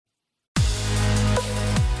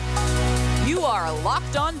are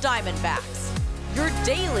Locked On Diamondbacks, your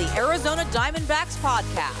daily Arizona Diamondbacks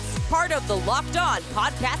podcast, part of the Locked On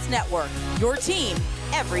Podcast Network, your team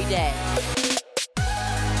every day.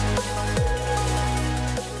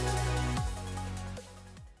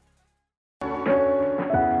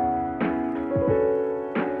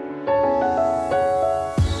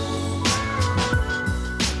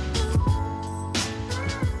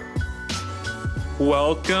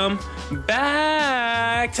 Welcome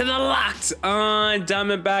back to the Locked On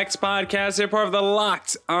Diamondbacks podcast. They're part of the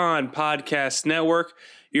Locked On Podcast Network.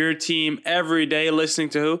 Your team every day, listening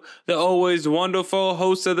to who? The always wonderful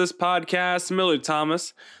host of this podcast, Millard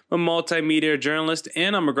Thomas. I'm a multimedia journalist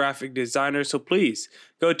and I'm a graphic designer, so please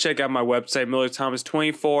go check out my website,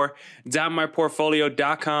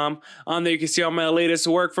 millerthomas24.myportfolio.com. On there you can see all my latest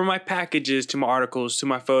work, from my packages to my articles to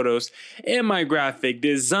my photos and my graphic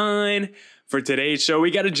design. For today's show,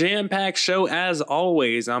 we got a jam-packed show as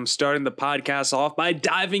always. I'm starting the podcast off by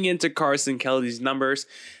diving into Carson Kelly's numbers.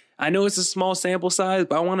 I know it's a small sample size,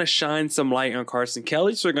 but I want to shine some light on Carson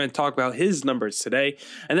Kelly, so we're going to talk about his numbers today.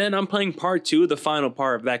 And then I'm playing part two, the final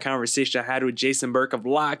part of that conversation I had with Jason Burke of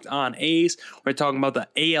Locked On A's. We're talking about the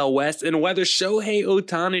AL West and whether Shohei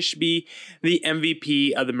Ohtani should be the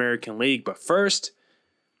MVP of the American League. But first,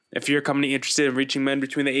 if you're a company interested in reaching men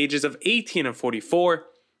between the ages of 18 and 44,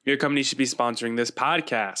 your company should be sponsoring this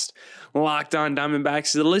podcast. Locked On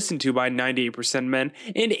Diamondbacks is listened to by 98% men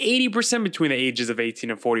and 80% between the ages of 18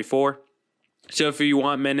 and 44. So if you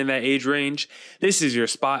want men in that age range, this is your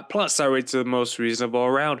spot. Plus, our rates are the most reasonable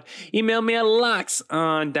around. Email me at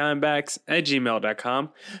locksondiamondbacks@gmail.com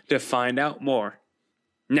to find out more.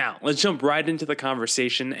 Now, let's jump right into the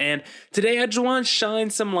conversation, and today I just want to shine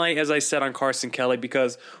some light, as I said, on Carson Kelly,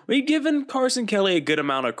 because we've given Carson Kelly a good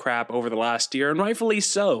amount of crap over the last year, and rightfully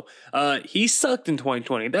so. He sucked in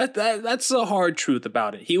 2020. That's the hard truth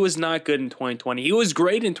about it. He was not good in 2020. He was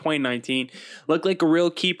great in 2019, looked like a real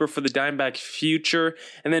keeper for the Diamondbacks' future,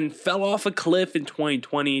 and then fell off a cliff in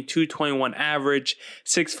 2020, 221 average,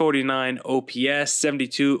 649 OPS,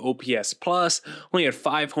 72 OPS plus, only had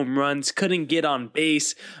 5 home runs, couldn't get on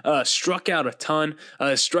base, struck out a ton.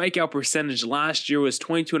 Strikeout percentage last year was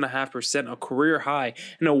 22.5%, a career high,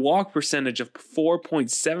 and a walk percentage of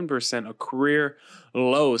 4.7%, a career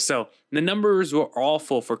low. So the numbers were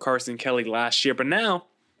awful for Carson Kelly last year, but now,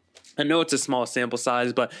 I know it's a small sample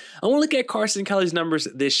size, but I want to look at Carson Kelly's numbers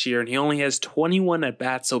this year, and he only has 21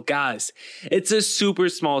 at-bats. So, guys, it's a super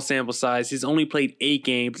small sample size. He's only played 8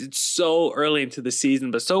 games. It's so early into the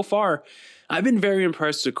season, but so far, I've been very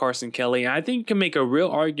impressed with Carson Kelly, and I think you can make a real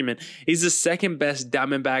argument he's the second best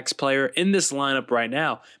Diamondbacks player in this lineup right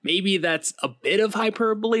now. Maybe that's a bit of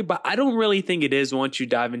hyperbole, but I don't really think it is once you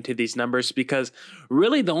dive into these numbers, because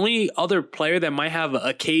really the only other player that might have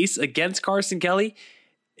a case against Carson Kelly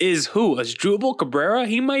is who? Asdrubal Cabrera?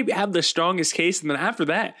 He might have the strongest case, and then after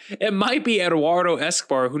that, it might be Eduardo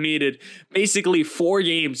Escobar, who needed basically 4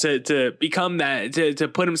 games to become that, to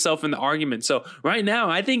put himself in the argument. So right now,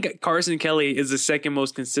 I think Carson Kelly is the second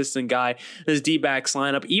most consistent guy in this D-backs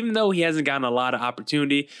lineup, even though he hasn't gotten a lot of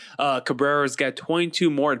opportunity. Cabrera's got 22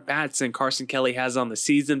 more at-bats than Carson Kelly has on the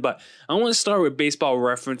season, but I want to start with Baseball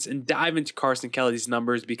Reference and dive into Carson Kelly's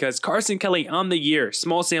numbers, because Carson Kelly on the year,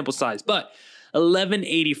 small sample size, but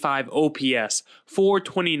 1185 OPS,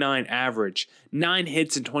 429 average, 9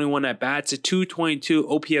 hits and 21 at-bats, a 222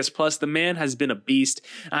 OPS plus. The man has been a beast.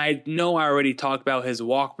 I know I already talked about his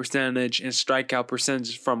walk percentage and strikeout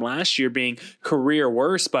percentage from last year being career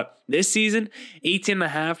worst, but this season,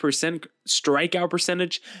 18.5% strikeout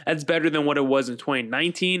percentage. That's better than what it was in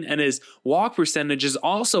 2019, and his walk percentage is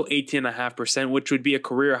also 18.5%, which would be a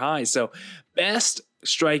career high. So best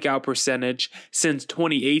strikeout percentage since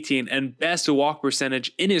 2018 and best walk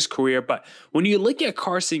percentage in his career. But when you look at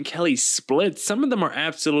Carson Kelly's splits, some of them are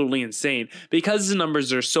absolutely insane because his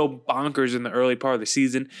numbers are so bonkers in the early part of the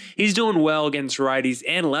season. He's doing well against righties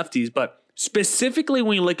and lefties, but specifically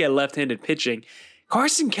when you look at left-handed pitching,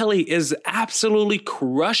 Carson Kelly is absolutely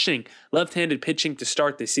crushing left-handed pitching to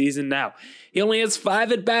start the season. Now, he only has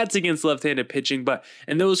 5 at-bats against left-handed pitching, but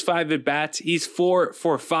in those 5 at-bats, he's 4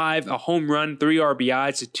 for 5, a home run, 3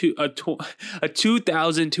 RBIs, a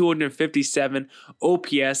 2,257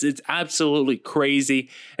 OPS. It's absolutely crazy.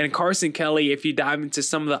 And Carson Kelly, if you dive into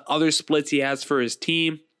some of the other splits he has for his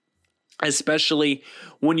team, especially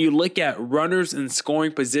when you look at runners in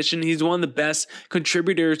scoring position, he's one of the best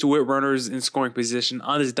contributors with runners in scoring position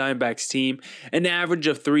on his Diamondbacks team. An average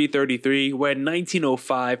of 333. We're at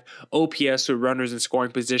 1905 OPS with runners in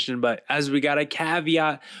scoring position. But as we got to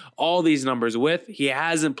caveat all these numbers with, he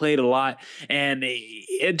hasn't played a lot and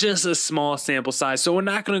it's just a small sample size. So we're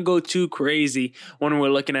not going to go too crazy when we're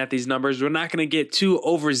looking at these numbers. We're not going to get too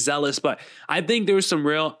overzealous, but I think there's some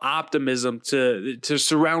real optimism to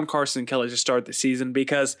surround Carson Kelly to start the season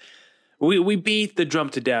because we beat the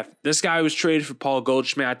drum to death. This guy was traded for Paul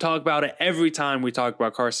Goldschmidt. I talk about it every time we talk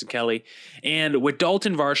about Carson Kelly. And with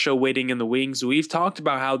Dalton Varsho waiting in the wings, we've talked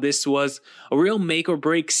about how this was a real make or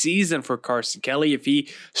break season for Carson Kelly. If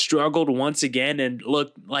he struggled once again and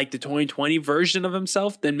looked like the 2020 version of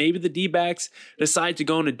himself, then maybe the D-backs decide to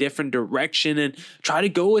go in a different direction and try to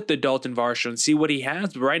go with the Dalton Varsho and see what he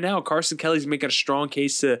has. But right now, Carson Kelly's making a strong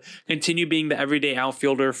case to continue being the everyday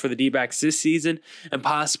outfielder for the D-backs this season and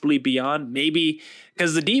possibly beyond. Maybe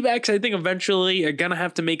because the D-backs, I think, eventually are going to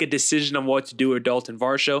have to make a decision on what to do with Dalton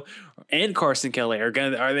Varsho and Carson Kelly. Are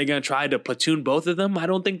they going to try to platoon both of them? I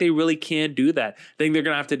don't think they really can do that. I think they're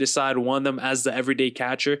going to have to decide one of them as the everyday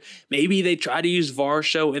catcher. Maybe they try to use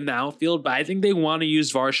Varsho in the outfield, but I think they want to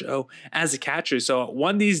use Varsho as a catcher. So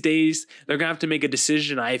one of these days, they're going to have to make a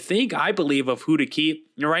decision, I believe, of who to keep.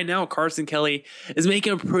 And right now, Carson Kelly is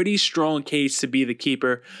making a pretty strong case to be the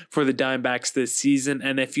keeper for the Diamondbacks this season.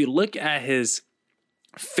 And if you look at his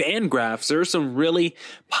fan graphs, there are some really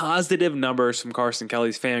positive numbers from Carson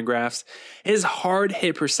Kelly's fan graphs. His hard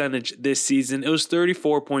hit percentage this season, it was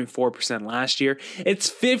 34.4% last year.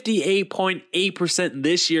 It's 58.8%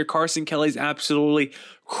 this year. Carson Kelly's absolutely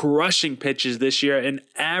crushing pitches this year. An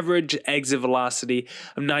average exit velocity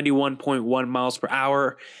of 91.1 miles per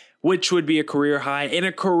hour, which would be a career high, and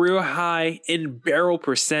a career high in barrel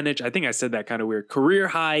percentage. I think I said that kind of weird. Career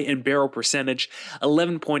high in barrel percentage,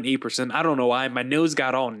 11.8%. I don't know why. My nose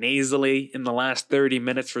got all nasally in the last 30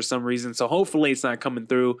 minutes for some reason, so hopefully it's not coming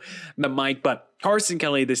through the mic, but Carson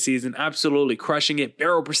Kelly this season, absolutely crushing it.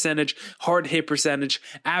 Barrel percentage, hard hit percentage,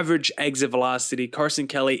 average exit velocity. Carson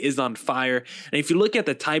Kelly is on fire. And if you look at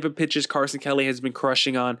the type of pitches Carson Kelly has been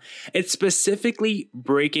crushing on, it's specifically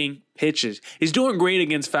breaking pitches. He's doing great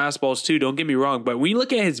against fastballs too, don't get me wrong. But when you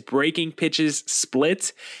look at his breaking pitches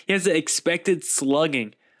splits, he has an expected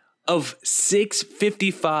slugging of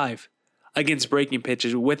 655 against breaking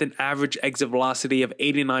pitches with an average exit velocity of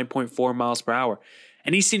 89.4 miles per hour.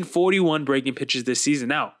 And he's seen 41 breaking pitches this season.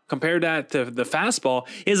 Now, compare that to the fastball,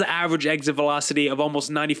 he has an average exit velocity of almost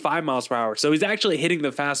 95 miles per hour. So he's actually hitting the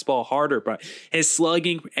fastball harder, but his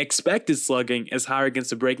slugging, expected slugging, is higher against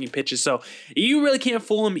the breaking pitches. So you really can't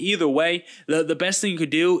fool him either way. The best thing you could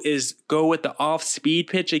do is go with the off-speed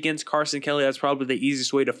pitch against Carson Kelly. That's probably the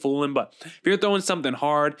easiest way to fool him. But if you're throwing something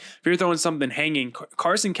hard, if you're throwing something hanging,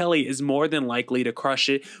 Carson Kelly is more than likely to crush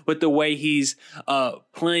it with the way he's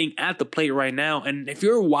playing at the plate right now. And if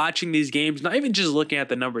you're watching these games, not even just looking at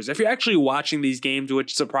the numbers, if you're actually watching these games,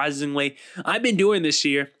 which surprisingly I've been doing this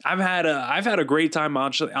year, I've had a great time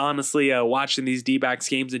honestly watching these D-backs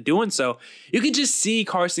games and doing so. You can just see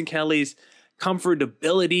Carson Kelly's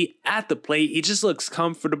comfortability at the plate. He just looks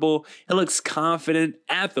comfortable. He looks confident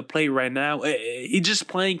at the plate right now. He's just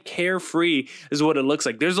playing carefree is what it looks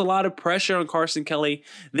like. There's a lot of pressure on Carson Kelly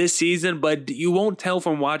this season, but you won't tell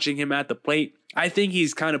from watching him at the plate. I think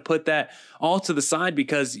he's kind of put that all to the side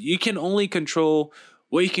because you can only control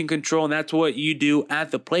what you can control, and that's what you do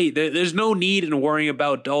at the plate. There's no need in worrying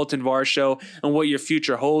about Dalton Varsho and what your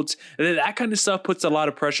future holds. That kind of stuff puts a lot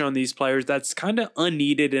of pressure on these players. That's kind of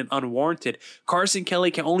unneeded and unwarranted. Carson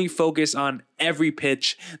Kelly can only focus on every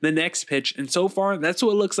pitch, the next pitch, and so far, that's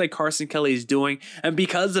what it looks like Carson Kelly is doing, and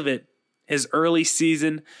because of it, his early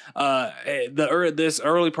season, this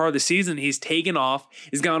early part of the season, he's taken off.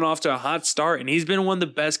 He's gone off to a hot start, and he's been one of the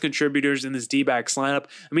best contributors in this D-backs lineup.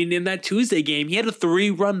 I mean, in that Tuesday game, he had a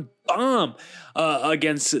 3-run bomb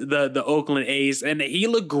against the Oakland A's, and he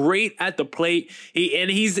looked great at the plate.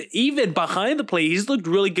 He's even behind the plate. He's looked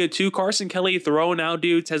really good too. Carson Kelly throwing out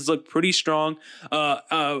dudes has looked pretty strong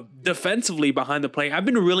defensively behind the plate. I've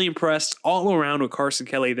been really impressed all around with Carson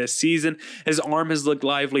Kelly this season. His arm has looked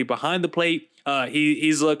lively behind the plate.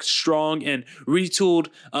 He's looked strong and retooled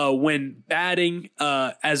when batting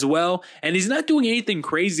as well. And he's not doing anything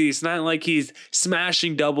crazy. It's not like he's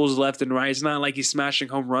smashing doubles left and right. It's not like he's smashing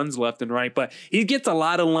home runs left and right. But he gets a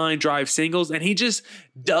lot of line drive singles, and he just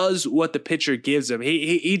does what the pitcher gives him.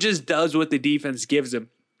 He just does what the defense gives him.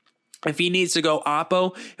 If he needs to go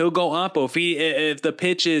oppo, he'll go oppo. If the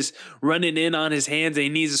pitch is running in on his hands and he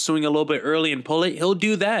needs to swing a little bit early and pull it, he'll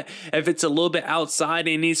do that. If it's a little bit outside and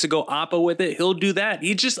he needs to go oppo with it, he'll do that.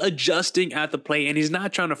 He's just adjusting at the plate and he's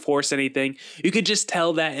not trying to force anything. You could just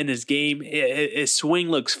tell that in his game. His swing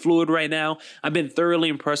looks fluid right now. I've been thoroughly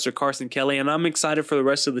impressed with Carson Kelly, and I'm excited for the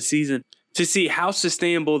rest of the season to see how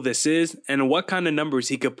sustainable this is and what kind of numbers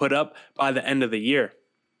he could put up by the end of the year.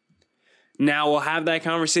 Now we'll have that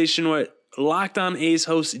conversation with Locked On A's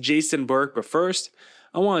host Jason Burke, but first,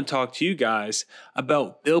 I want to talk to you guys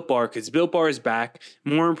about Built Bar, because Built Bar is back,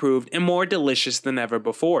 more improved, and more delicious than ever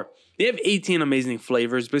before. They have 18 amazing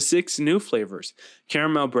flavors, but 6 new flavors: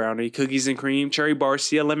 caramel brownie, cookies and cream, cherry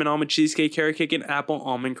barcia, lemon almond cheesecake, carrot cake, and apple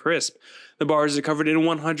almond crisp. The bars are covered in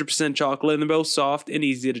 100% chocolate, and they're both soft and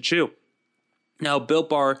easy to chew. Now, Built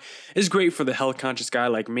Bar is great for the health-conscious guy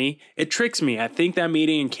like me. It tricks me. I think that I'm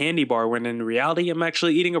eating a candy bar when in reality I'm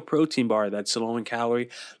actually eating a protein bar that's low in calorie,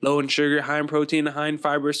 low in sugar, high in protein, and high in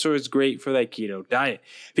fiber, so it's great for that keto diet.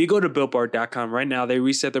 If you go to BuiltBar.com right now, they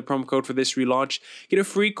reset their promo code for this relaunch. Get a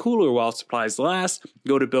free cooler while supplies last.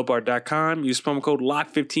 Go to BuiltBar.com, use promo code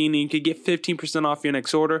LOCK15, and you can get 15% off your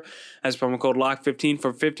next order. That's promo code LOCK15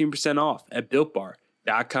 for 15% off at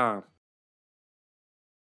BuiltBar.com.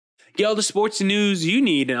 Get all the sports news you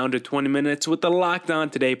need in under 20 minutes with the Locked On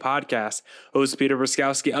Today podcast. Host Peter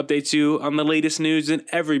Bruskowski updates you on the latest news in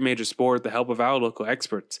every major sport with the help of our local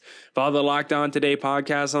experts. Follow the Locked On Today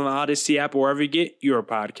podcast on the Odyssey app or wherever you get your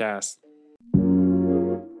podcast.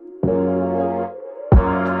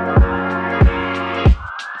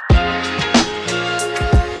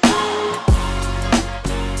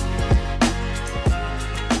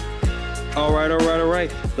 All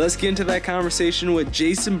right. Let's get into that conversation with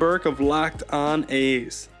Jason Burke of Locked On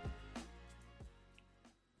A's.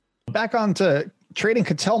 Back on to trading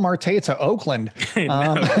Ketel Marte to Oakland.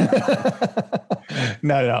 No.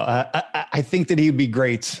 I think that he'd be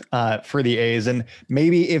great for the A's. And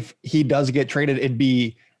maybe if he does get traded, it'd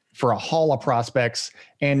be for a haul of prospects.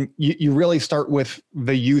 And you really start with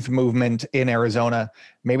the youth movement in Arizona.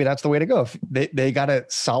 Maybe that's the way to go. If they got a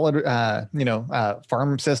solid,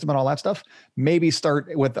 farm system and all that stuff. Maybe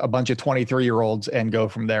start with a bunch of 23-year-olds and go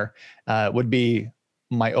from there. Would be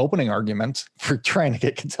my opening argument for trying to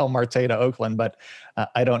get Ketel Marte to Oakland. But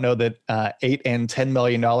I don't know that $8 and $10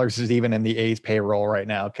 million is even in the A's payroll right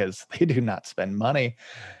now, because they do not spend money.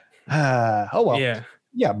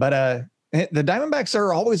 Yeah, but the Diamondbacks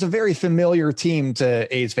are always a very familiar team to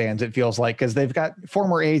A's fans, it feels like, because they've got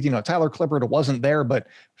former A's, Tyler Clippard wasn't there, but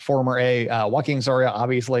former A, Joaquin Soria,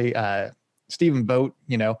 obviously, Stephen Vogt,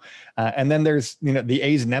 and then there's, the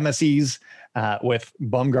A's nemesis with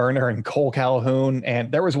Bumgarner and Cole Calhoun. And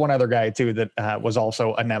there was one other guy too that was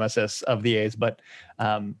also a nemesis of the A's. But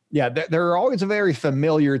they're always a very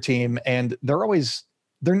familiar team, and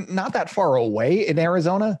they're not that far away in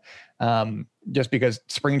Arizona. Just because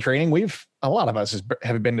spring training, a lot of us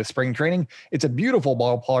have been to spring training. It's a beautiful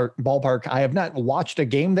ballpark. I have not watched a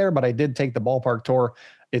game there, but I did take the ballpark tour.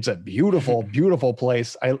 It's a beautiful, beautiful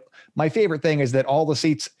place. My favorite thing is that all the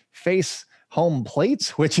seats face home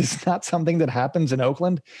plates, which is not something that happens in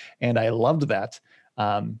Oakland. And I loved that.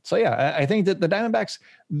 I think that the Diamondbacks,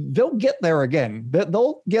 they'll get there again.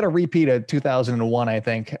 They'll get a repeat of 2001. I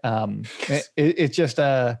think it's just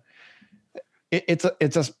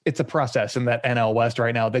it's a process in that NL West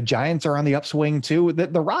right now. The Giants are on the upswing too.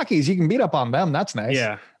 The Rockies, you can beat up on them. That's nice.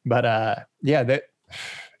 Yeah. But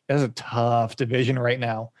that's a tough division right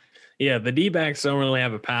now. Yeah, the D-backs don't really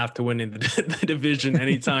have a path to winning the division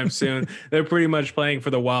anytime soon. They're pretty much playing for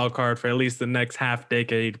the wild card for at least the next half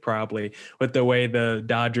decade, probably, with the way the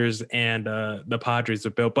Dodgers and the Padres are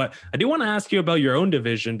built. But I do want to ask you about your own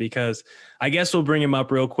division, because I guess we'll bring them up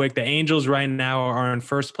real quick. The Angels right now are in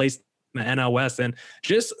first place the NL West. And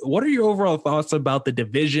just what are your overall thoughts about the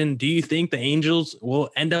division? Do you think the Angels will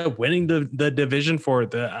end up winning the division for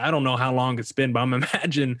I don't know how long it's been, but I'm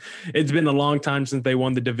imagine it's been a long time since they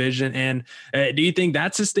won the division. And do you think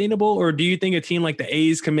that's sustainable, or do you think a team like the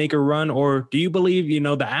A's can make a run, or do you believe,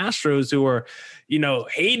 the Astros, who are,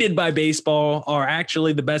 hated by baseball, are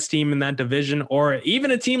actually the best team in that division, or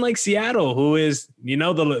even a team like Seattle, who is,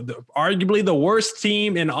 arguably the worst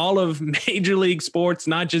team in all of Major League sports,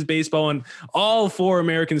 not just baseball, and all 4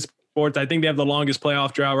 American sports. I think they have the longest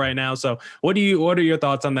playoff drought right now. So what are your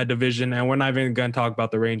thoughts on that division? And we're not even going to talk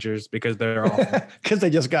about the Rangers, because they're all because they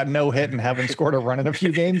just got no hit and haven't scored a run in a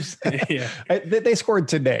few games. Yeah. They scored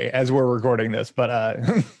today as we're recording this, but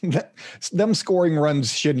them scoring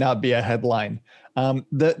runs should not be a headline.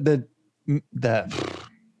 Good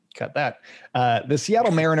cut that. The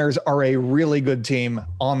Seattle Mariners are a really good team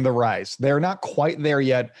on the rise. They're not quite there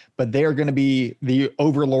yet, but they are going to be the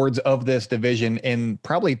overlords of this division in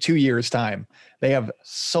probably 2 years' time. They have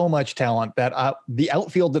so much talent that the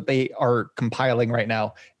outfield that they are compiling right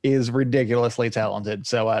now is ridiculously talented.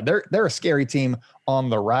 So they're a scary team on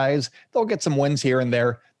the rise. They'll get some wins here and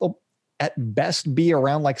there. They'll at best be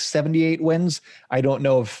around like 78 wins. I don't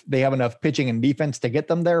know if they have enough pitching and defense to get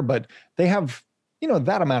them there, but they have,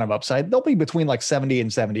 that amount of upside. They'll be between like 70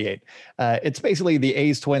 and 78. It's basically the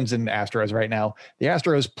A's, Twins, and Astros right now. The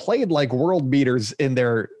Astros played like world beaters in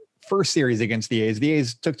their first series against the A's. The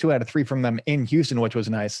A's took 2 out of 3 from them in Houston, which was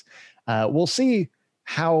nice. We'll see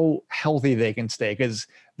how healthy they can stay, because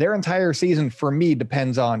their entire season for me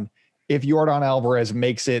depends on if Yordan Alvarez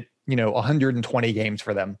makes it, 120 games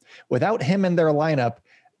for them. Without him in their lineup,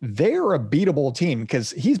 they're a beatable team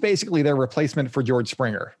because he's basically their replacement for George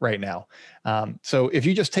Springer right now. So if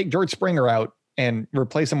you just take George Springer out and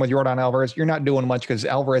replace him with Yordan Alvarez, you're not doing much because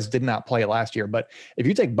Alvarez did not play last year. But if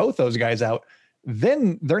you take both those guys out,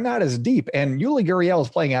 then they're not as deep. And Yuli Gurriel is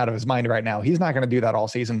playing out of his mind right now. He's not going to do that all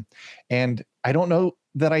season. And I don't know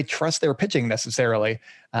that I trust their pitching necessarily.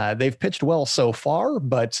 They've pitched well so far,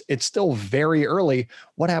 but it's still very early.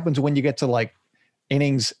 What happens when you get to like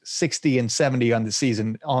innings 60 and 70 on the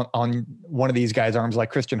season on one of these guys' arms, like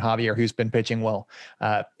Christian Javier, who's been pitching well?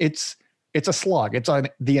 It's a slog. It's on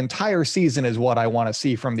the entire season is what I want to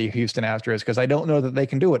see from the Houston Astros, because I don't know that they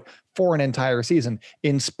can do it for an entire season.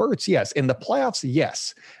 In spurts, yes. In the playoffs,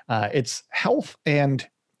 yes. It's health and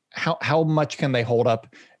how much can they hold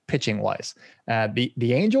up pitching wise.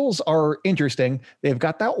 The Angels are interesting. They've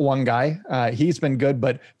got that one guy. He's been good,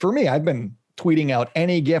 but for me, I've been tweeting out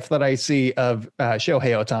any GIF that I see of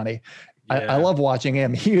Shohei Ohtani. Yeah. I love watching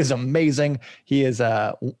him. He is amazing. He is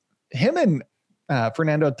him and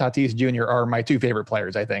Fernando Tatis Jr. are my 2 favorite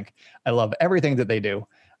players, I think. I love everything that they do.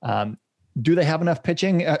 Do they have enough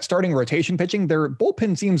pitching, starting rotation pitching? Their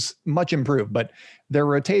bullpen seems much improved, but their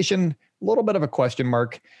rotation, a little bit of a question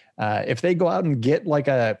mark. If they go out and get like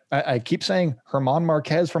I keep saying Herman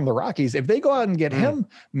Marquez from the Rockies, if they go out and get him,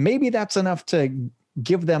 maybe that's enough to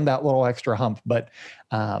give them that little extra hump. But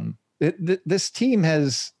this team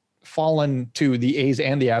has fallen to the A's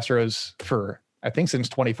and the Astros for, I think, since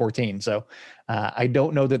 2014. So I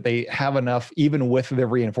don't know that they have enough, even with the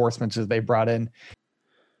reinforcements that they brought in.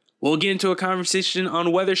 We'll get into a conversation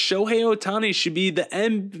on whether Shohei Ohtani should be the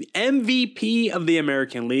MVP of the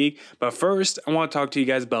American League. But first, I want to talk to you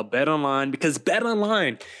guys about BetOnline, because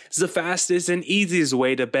BetOnline is the fastest and easiest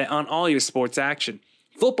way to bet on all your sports action.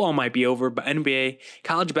 Football might be over, but NBA,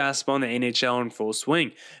 college basketball, and the NHL are in full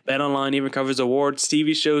swing. BetOnline even covers awards,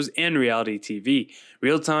 TV shows, and reality TV.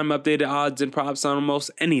 Real-time updated odds and props on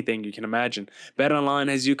almost anything you can imagine. BetOnline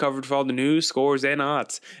has you covered for all the news, scores, and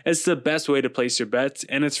odds. It's the best way to place your bets,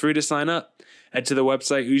 and it's free to sign up. Head to the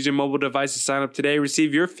website, use your mobile device to sign up today.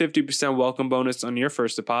 Receive your 50% welcome bonus on your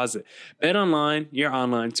first deposit. BetOnline, your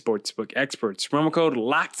online sportsbook experts. Promo code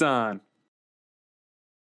LOCKEDON.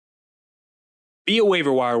 Be a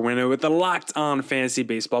waiver wire winner with the Locked On Fantasy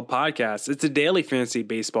Baseball Podcast. It's a daily fantasy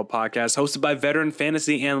baseball podcast hosted by veteran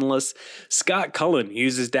fantasy analyst Scott Cullen. He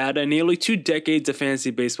uses data and nearly 2 decades of fantasy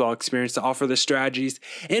baseball experience to offer the strategies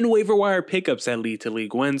and waiver wire pickups that lead to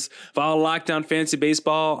league wins. Follow Locked On Fantasy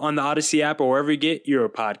Baseball on the Odyssey app or wherever you get your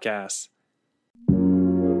podcasts.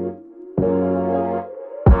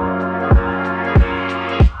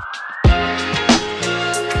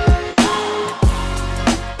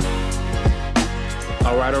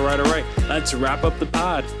 All right. Let's wrap up the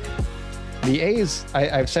pod. The A's,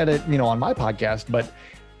 I've said it, on my podcast, but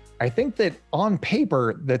I think that on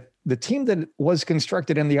paper, that the team that was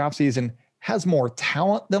constructed in the offseason has more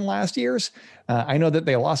talent than last year's. I know that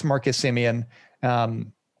they lost Marcus Semien,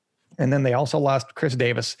 and then they also lost Chris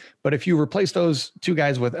Davis. But if you replace those 2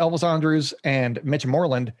 guys with Elvis Andrus and Mitch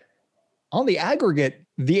Moreland, on the aggregate,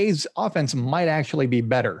 the A's offense might actually be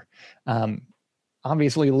better.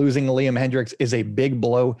 Obviously, losing Liam Hendriks is a big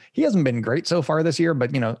blow. He hasn't been great so far this year,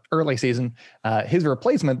 but, early season. His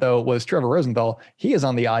replacement, though, was Trevor Rosenthal. He is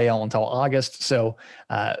on the IL until August, so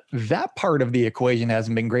that part of the equation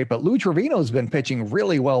hasn't been great. But Lou Trevino's been pitching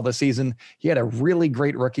really well this season. He had a really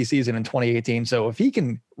great rookie season in 2018, so if he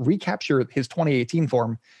can recapture his 2018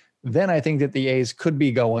 form, then I think that the A's could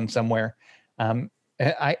be going somewhere.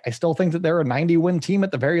 I still think that they're a 90-win team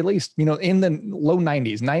at the very least, in the low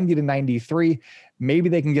 90s, 90 to 93. Maybe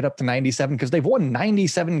they can get up to 97 because they've won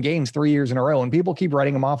 97 games 3 years in a row, and people keep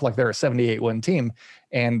writing them off like they're a 78-win team.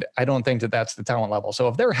 And I don't think that that's the talent level. So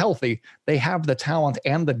if they're healthy, they have the talent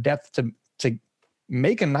and the depth to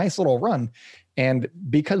make a nice little run. And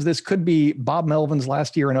because this could be Bob Melvin's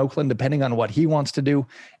last year in Oakland, depending on what he wants to do,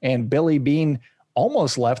 and Billy Beane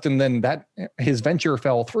almost left, and then that his venture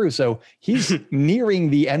fell through. So he's nearing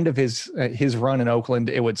the end of his run in Oakland,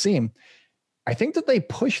 it would seem. I think that they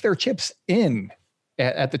push their chips in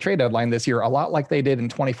at the trade deadline this year, a lot like they did in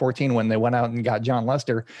 2014 when they went out and got John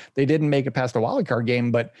Lester. They didn't make it past the wild card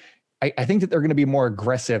game, but I think that they're going to be more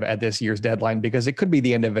aggressive at this year's deadline because it could be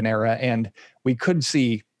the end of an era, and we could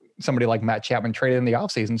see somebody like Matt Chapman traded in the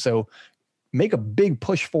offseason. So make a big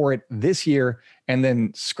push for it this year and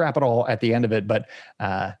then scrap it all at the end of it. But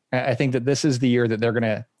I think that this is the year that they're going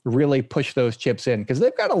to really push those chips in because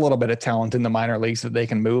they've got a little bit of talent in the minor leagues that they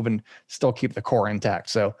can move and still keep the core intact.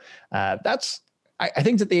 So I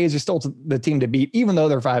think that the A's are still the team to beat, even though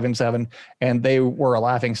they're 5-7 and they were a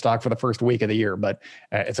laughing stock for the first week of the year. But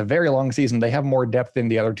it's a very long season. They have more depth than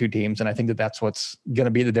the other two teams. And I think that that's what's going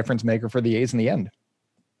to be the difference maker for the A's in the end.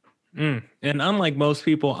 And unlike most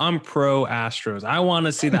people, I'm pro Astros. I want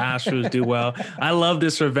to see the Astros do well. I love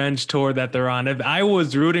this revenge tour that they're on. If I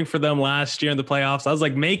was rooting for them last year in the playoffs, I was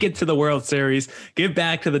like, make it to the World Series, give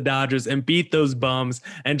back to the Dodgers and beat those bums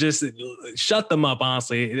and just shut them up.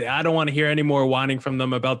 Honestly, I don't want to hear any more whining from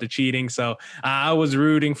them about the cheating. So I was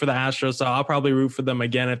rooting for the Astros. So I'll probably root for them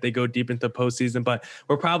again if they go deep into postseason, but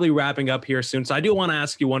we're probably wrapping up here soon. So I do want to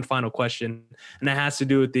ask you one final question, and it has to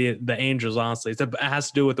do with the Angels. Honestly, it has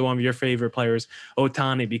to do with the one of your favorite players,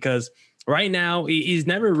 Ohtani, because right now he's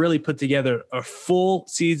never really put together a full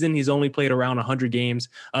season. He's only played around 100 games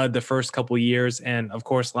the first couple of years, and of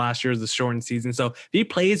course last year was the shortened season. So if he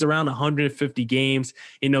plays around 150 games,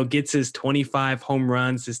 gets his 25 home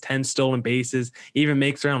runs, his 10 stolen bases, even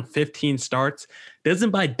makes around 15 starts,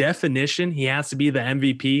 doesn't by definition he has to be the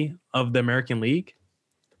MVP of the American League?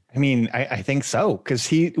 I mean, I think so, because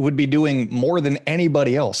he would be doing more than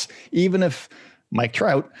anybody else, even if Mike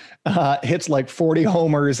Trout hits like 40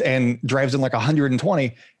 homers and drives in like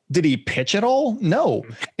 120. Did he pitch at all? No.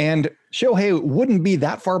 And Shohei wouldn't be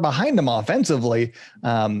that far behind him offensively.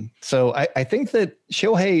 So I think that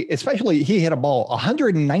Shohei, especially, he hit a ball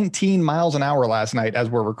 119 miles an hour last night as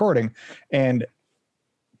we're recording. And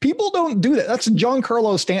people don't do that. That's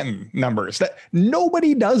Giancarlo Stanton numbers. That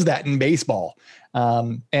nobody does that in baseball.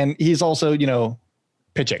 And he's also,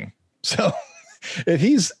 pitching. So if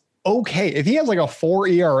he's okay, if he has like a 4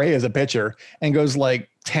 ERA as a pitcher and goes like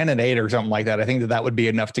 10-8 or something like that, I think that would be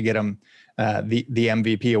enough to get him the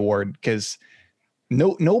MVP award, because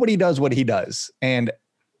nobody does what he does. And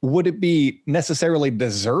would it be necessarily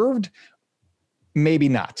deserved? Maybe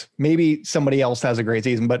not. Maybe somebody else has a great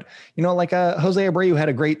season, but like Jose Abreu had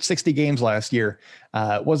a great 60 games last year.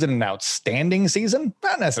 Was it an outstanding season?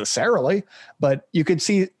 Not necessarily, but you could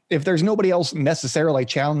see if there's nobody else necessarily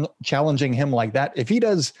challenging him like that, if he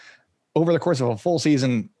does over the course of a full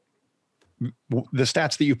season, the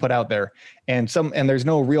stats that you put out there and there's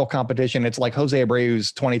no real competition, it's like Jose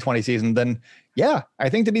Abreu's 2020 season, then yeah, I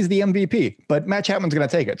think that he's the MVP, but Matt Chapman's going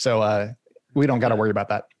to take it. So we don't got to worry about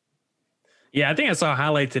that. Yeah, I think I saw a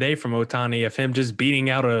highlight today from Ohtani of him just beating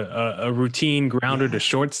out a routine grounder to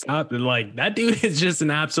shortstop. Like, that dude is just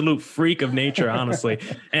an absolute freak of nature, honestly.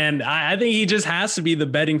 And I think he just has to be the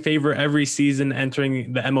betting favorite every season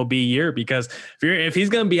entering the MLB year, because if he's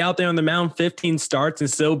going to be out there on the mound 15 starts and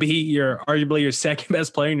still be arguably your second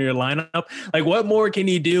best player in your lineup, like, what more can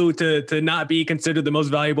he do to not be considered the most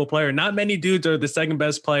valuable player? Not many dudes are the second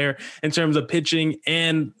best player in terms of pitching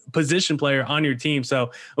and position player on your team.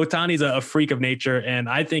 So Ohtani's a freak of nature, and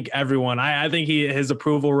I think I think his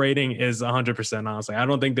approval rating is 100%. Honestly, I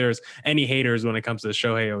don't think there's any haters when it comes to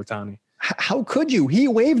Shohei Ohtani. How could you? He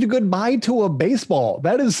waved goodbye to a baseball.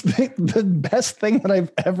 That is the best thing that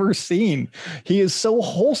I've ever seen. He is so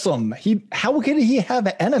wholesome. How could he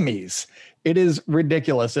have enemies? It is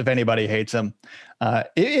ridiculous if anybody hates him.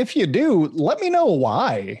 If you do, let me know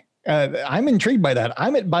why. I'm intrigued by that.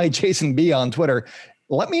 I'm by Jason B on Twitter.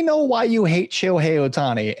 Let me know why you hate Shohei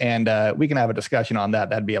Ohtani, and we can have a discussion on that.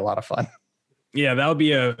 That'd be a lot of fun. Yeah, that would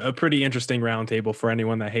be a pretty interesting roundtable for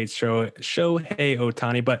anyone that hates Shohei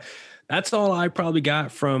Ohtani. But that's all I probably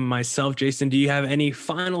got from myself. Jason, do you have any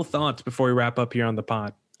final thoughts before we wrap up here on the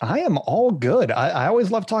pod? I am all good. I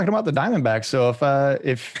always love talking about the Diamondbacks. So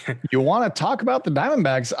if you want to talk about the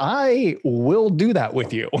Diamondbacks, I will do that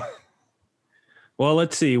with you. Well,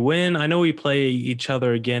 let's see. When I know we play each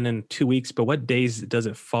other again in 2 weeks, but what days does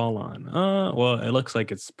it fall on? Well, it looks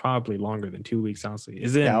like it's probably longer than 2 weeks, honestly.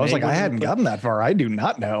 Is it? Yeah, I was like, I hadn't gotten that far. I do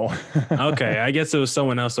not know. Okay, I guess it was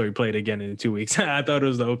someone else that we played again in 2 weeks. I thought it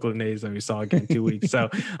was the Oakland A's that we saw again in 2 weeks.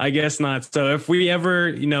 So I guess not. So if we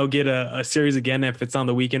ever, get a series again, if it's on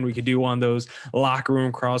the weekend, we could do one of those locker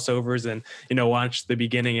room crossovers and, watch the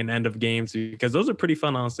beginning and end of games, because those are pretty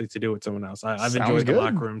fun, honestly, to do with someone else. I've enjoyed the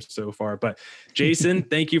locker rooms so far. But Jason,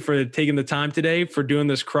 thank you for taking the time today for doing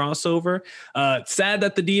this crossover. Sad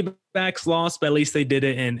that the D-backs lost, but at least they did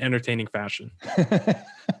it in entertaining fashion.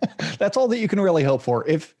 That's all that you can really hope for.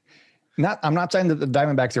 I'm not saying that the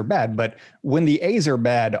Diamondbacks are bad, but when the A's are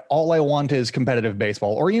bad, all I want is competitive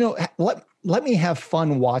baseball. Or, let me have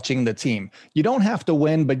fun watching the team. You don't have to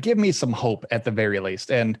win, but give me some hope at the very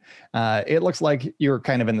least. And it looks like you're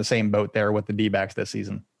kind of in the same boat there with the D-backs this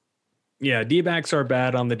season. Yeah, D-backs are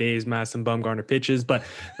bad on the days Madison Bumgarner pitches, but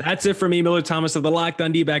that's it for me, Miller Thomas of the Locked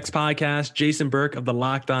On D-backs podcast, Jason Burke of the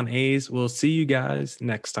Locked On A's. We'll see you guys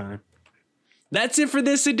next time. That's it for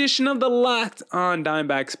this edition of the Locked On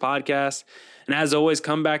Diamondbacks podcast. And as always,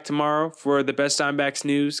 come back tomorrow for the best Diamondbacks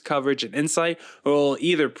news, coverage, and insight. We'll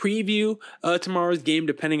either preview tomorrow's game,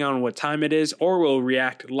 depending on what time it is, or we'll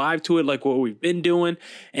react live to it like what we've been doing.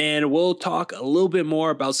 And we'll talk a little bit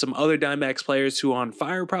more about some other Diamondbacks players who are on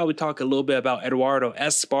fire. Probably talk a little bit about Eduardo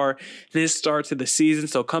Escobar and his start to the season.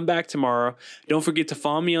 So come back tomorrow. Don't forget to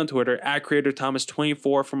follow me on Twitter at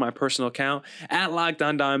CreatorThomas24 for my personal account, at Locked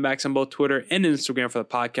On Diamondbacks on both Twitter and Instagram for the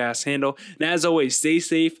podcast handle. And as always, stay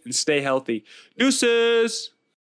safe and stay healthy. Deuces!